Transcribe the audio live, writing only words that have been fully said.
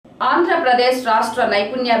ఆంధ్రప్రదేశ్ రాష్ట్ర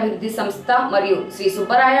నైపుణ్యాభివృద్ధి సంస్థ మరియు శ్రీ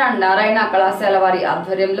సుబ్బరాయ నారాయణ కళాశాల వారి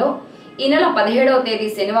ఆధ్వర్యంలో ఈ నెల 17వ తేదీ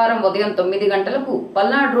శనివారం ఉదయం 9 గంటలకు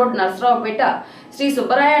పల్నాడు రోడ్ నర్సరావుపేట శ్రీ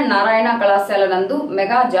సుబ్బరాయ నారాయణ కళాశాల నందు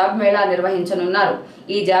మెగా జాబ్ మేళా నిర్వహించనున్నారు.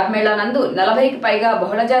 ఈ జాబ్ మేళా నందు 40కి పైగా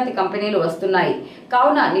బహుళజాతి కంపెనీలు వస్తున్నాయి.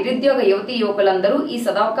 కావున నిరుద్యోగ యువతీ యువకులందరూ ఈ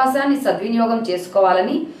సదవకాశాన్ని సద్వినియోగం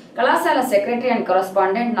చేసుకోవాలని కళాశాల secretary and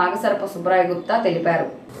correspondent నాగసరప Subbaraya Gupta తెలిపారు.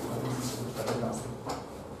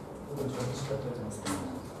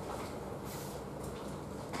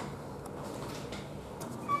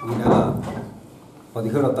 ఈ నెల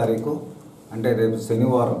 17వ తారీఖు అంటే రేపు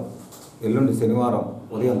శనివారం, ఎల్లుండి శనివారం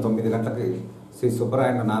ఉదయం 9 గంటలకి శ్రీ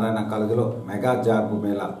సుబ్బరాయ నారాయణ కాలేజీలో మెగా జాబ్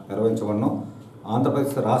మేళా నిర్వహించబడను.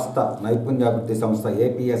 ఆంధ్రప్రదేశ్ రాష్ట్ర నైపుణ్యాభివృద్ధి సంస్థ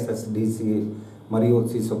APSSDC మరియు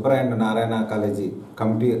శ్రీ సుబ్బరాయ నారాయణ కాలేజీ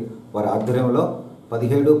కమిటీ వారి ఆధ్వర్యంలో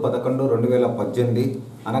 17/11/2018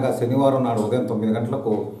 అనగా శనివారం నాడు ఉదయం 9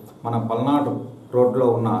 గంటలకు మన పల్నాడు రోడ్లో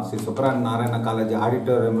ఉన్న శ్రీ సుబ్బరాయ నారాయణ కాలేజీ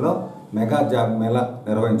ఆడిటోరియంలో మెగా జాబ్ మేళా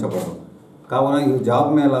నిర్వహించబడదు. కావున ఈ జాబ్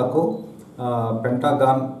మేళాకు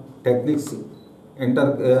పెంటాగాన్ టెక్నిక్స్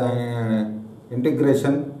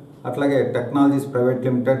ఇంటిగ్రేషన్, అట్లాగే టెక్నాలజీస్ ప్రైవేట్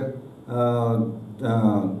లిమిటెడ్,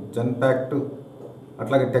 జన్పాక్ట్,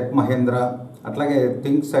 అట్లాగే టెక్ మహేంద్ర, అట్లాగే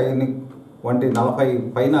థింక్ సైనిక్ వంటి 40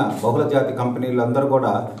 పైన బహుళజాతి కంపెనీలు అందరూ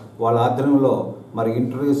కూడా వాళ్ళ ఆధ్వర్యంలో మరి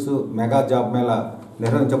ఇంటర్వ్యూస్ మెగా జాబ్ మేళా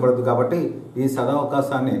నిర్వహించబడదు. కాబట్టి ఈ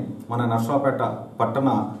సదవకాశాన్ని మన నర్సరావుపేట పట్టణ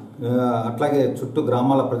అట్లాగే చుట్టూ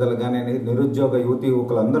గ్రామాల ప్రజలు కానీ నిరుద్యోగ యువతీ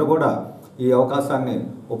యువకులందరూ కూడా ఈ అవకాశాన్ని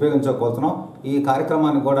ఉపయోగించుకోవాల్సినాం. ఈ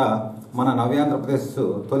కార్యక్రమాన్ని కూడా మన నవ్యాంధ్రప్రదేశ్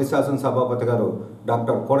తొలి శాసనసభాపతి గారు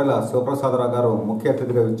డాక్టర్ కోడెల శివప్రసాదరావు గారు ముఖ్య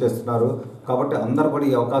అతిథిగా విచ్చేస్తున్నారు. కాబట్టి అందరూ కూడా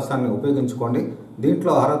ఈ అవకాశాన్ని ఉపయోగించుకోండి.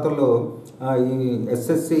 దీంట్లో అర్హతలు ఈ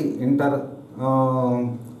SSC, inter,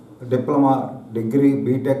 diploma, degree,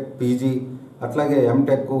 BTech, PG, అట్లాగే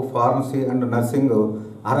ఎంటెక్, ఫార్మసీ అండ్ నర్సింగ్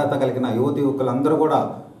అర్హత కలిగిన యువతి యువకులందరూ కూడా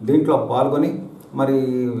దీంట్లో పాల్గొని మరి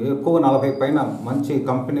ఎక్కువ 40 పైన మంచి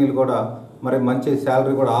కంపెనీలు కూడా మరి మంచి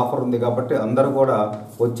శాలరీ కూడా ఆఫర్ ఉంది. కాబట్టి అందరూ కూడా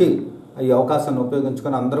వచ్చి ఈ అవకాశాన్ని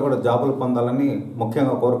ఉపయోగించుకొని అందరూ కూడా జాబులు పొందాలని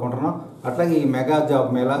ముఖ్యంగా కోరుకుంటున్నాం. అట్లాగే ఈ మెగా జాబ్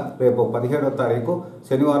మేళా రేపు 17వ తారీఖు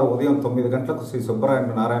శనివారం ఉదయం 9 గంటలకు శ్రీ సుబ్బరాయ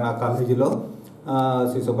నారాయణ కాలేజీలో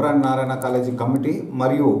శ్రీ సుబ్బరాయ నారాయణ కాలేజీ కమిటీ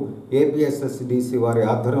మరియు APSSDC వారి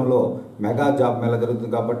ఆధ్వర్యంలో మెగా జాబ్ మేళా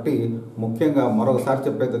జరుగుతుంది. కాబట్టి ముఖ్యంగా మరొకసారి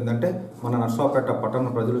చెప్పేది ఏంటంటే మన నర్సరావుపేట పట్టణ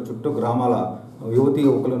ప్రజలు, చుట్టూ గ్రామాల యువతీ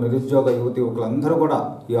యువకులు, నిరుద్యోగ యువతీ యువకులు అందరూ కూడా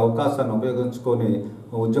ఈ అవకాశాన్ని ఉపయోగించుకొని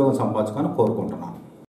ఉద్యోగం సంపాదించుకొని కోరుకుంటున్నాను.